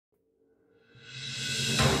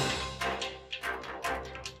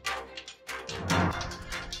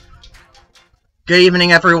Good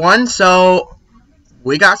evening, everyone. So,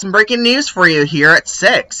 we got some breaking news for you here at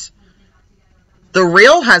 6. The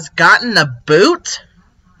Real has gotten a boot?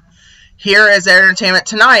 Here is Entertainment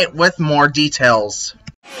Tonight with more details.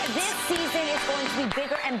 This season is going to be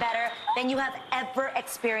bigger and better than you have ever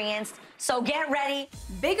experienced, so get ready.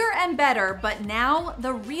 Bigger and better, but now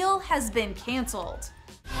The Real has been canceled.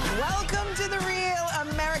 Welcome to The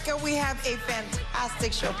Real, America. We have a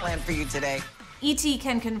fantastic show planned for you today. E.T.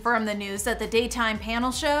 can confirm the news that the daytime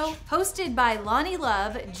panel show, hosted by Loni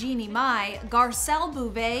Love, Jeannie Mai, Garcelle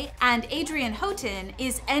Beauvais, and Adrienne Houghton,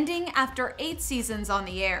 is ending after 8 seasons on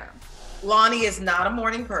the air. Loni is not a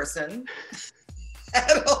morning person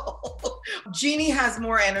at all. Jeannie has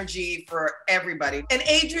more energy for everybody. And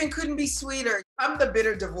Adrienne couldn't be sweeter. I'm the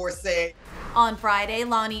bitter divorcee. On Friday,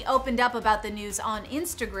 Loni opened up about the news on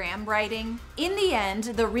Instagram, writing, "In the end,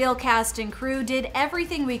 the Real cast and crew did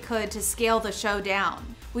everything we could to scale the show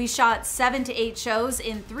down. We shot 7 to 8 shows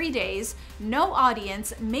in 3 days, no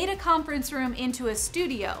audience, made a conference room into a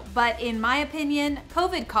studio, but in my opinion,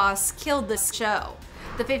 COVID costs killed this show."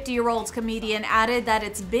 The 50-year-old comedian added that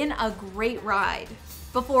it's been a great ride,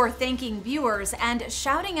 before thanking viewers and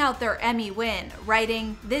shouting out their Emmy win,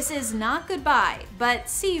 writing, "This is not goodbye, but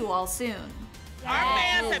see you all soon." Our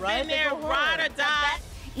fans have been there, ride or die.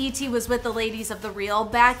 E.T. was with the ladies of The Real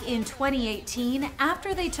back in 2018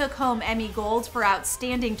 after they took home Emmy Gold for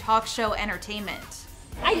Outstanding Talk Show Entertainment.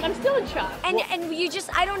 I'm still in shock. And you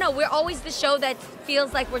just, I don't know, we're always the show that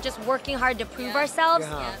feels like we're just working hard to prove ourselves.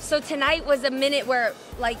 Yeah. So tonight was a minute where,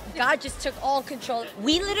 like, God just took all control.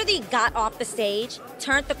 We literally got off the stage,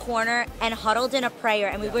 turned the corner, and huddled in a prayer,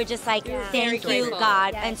 and we were just like, thank you,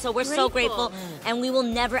 God. And so we're so grateful, and we will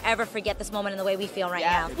never, ever forget this moment in the way we feel right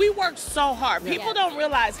now. We worked so hard. People don't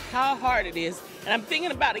realize how hard it is, and I'm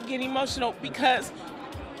thinking about it getting emotional because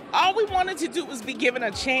all we wanted to do was be given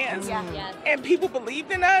a chance, and people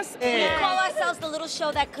believed in us. We call ourselves the little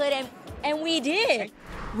show that could, and we did.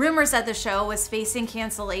 Rumors that the show was facing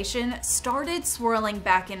cancellation started swirling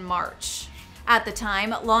back in March. At the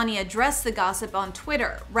time, Loni addressed the gossip on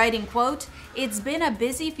Twitter, writing, quote, "It's been a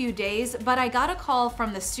busy few days, but I got a call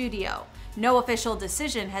from the studio. No official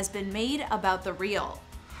decision has been made about The Real."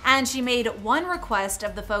 And she made one request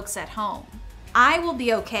of the folks at home. "I will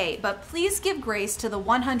be okay, but please give grace to the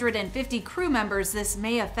 150 crew members this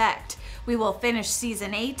may affect. We will finish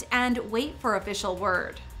season 8 and wait for official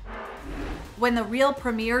word." When The Real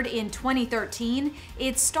premiered in 2013,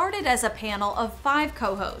 it started as a panel of 5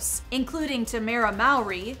 co-hosts, including Tamara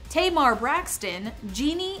Mowry, Tamar Braxton,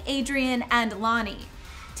 Jeannie, Adrienne, and Loni.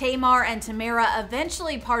 Tamar and Tamara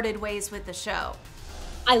eventually parted ways with the show.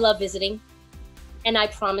 I love visiting. And I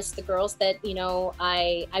promised the girls that,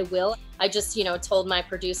 I will. I just, told my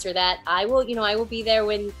producer that I will be there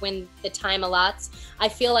when the time allots. I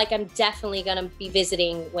feel like I'm definitely gonna be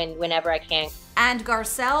visiting whenever I can. And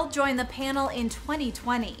Garcelle joined the panel in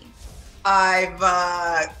 2020.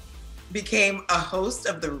 I've became a host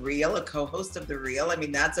of The Real, a co-host of The Real. I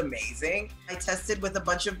mean, that's amazing. I tested with a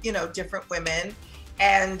bunch of, different women,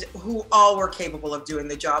 and who all were capable of doing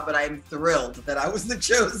the job, but I'm thrilled that I was the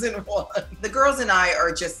chosen one. The girls and I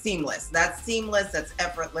are just seamless. That's seamless, that's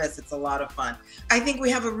effortless, it's a lot of fun. I think we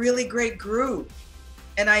have a really great group,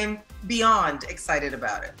 and I am beyond excited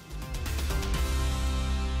about it.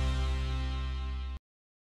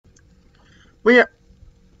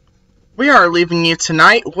 We are leaving you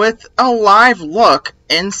tonight with a live look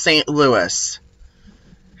in St. Louis.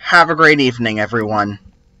 Have a great evening, everyone.